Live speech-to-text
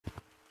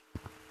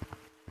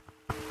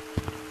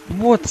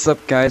What's up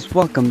guys,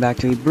 welcome back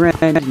to a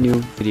brand new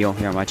video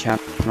here on my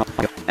channel,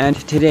 and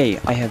today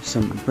I have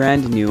some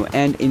brand new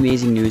and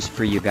amazing news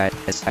for you guys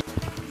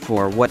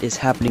for what is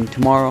happening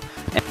tomorrow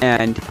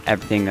and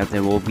everything that they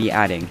will be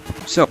adding.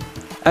 So,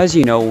 as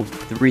you know,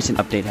 the recent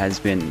update has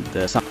been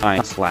the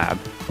science lab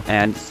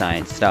and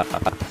science stuff.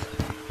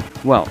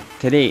 Well,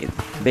 today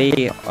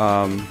they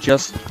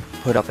just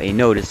put up a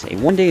notice, a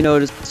one-day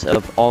notice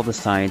of all the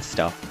science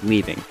stuff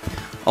leaving.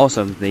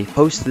 Also, they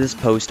posted this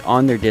post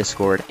on their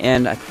Discord,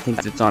 and I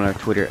think it's on our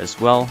Twitter as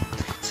well,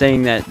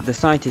 saying that the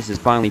scientist is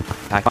finally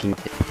packing up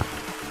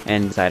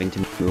and deciding to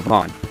move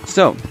on.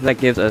 So, that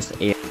gives us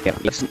a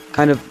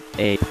kind of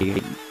a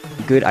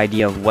good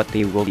idea of what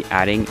they will be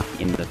adding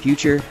in the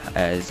future,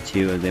 as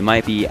to they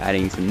might be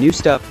adding some new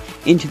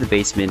stuff into the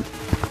basement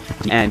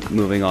and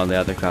moving all the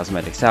other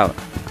cosmetics out.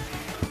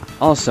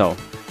 Also,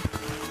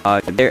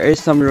 there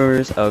is some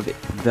rumors of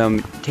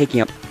them taking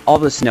up all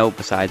the snow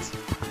besides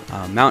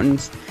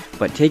mountains,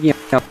 but taking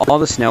up all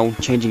the snow,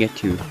 changing it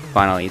to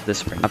finally the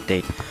spring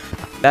update.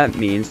 That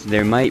means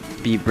they might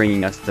be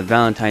bringing us the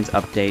Valentine's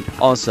update,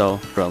 also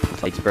for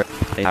Light's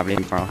birthday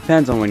happening tomorrow.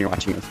 Depends on when you're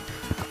watching this.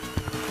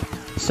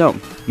 So,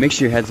 make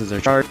sure your headsets are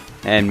charged,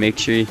 and make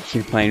sure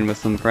you're playing with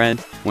some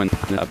friends when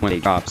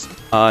it drops.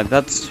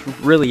 That's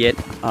really it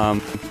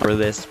for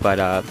this, but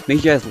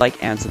make sure you guys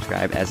like and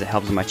subscribe, as it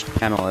helps my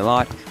channel a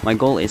lot. My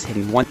goal is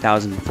hitting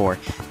 1,000 before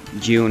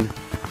June,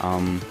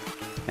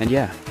 and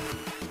yeah.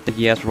 Thank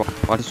you guys for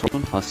watching this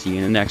one. I'll see you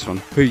in the next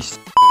one. Peace.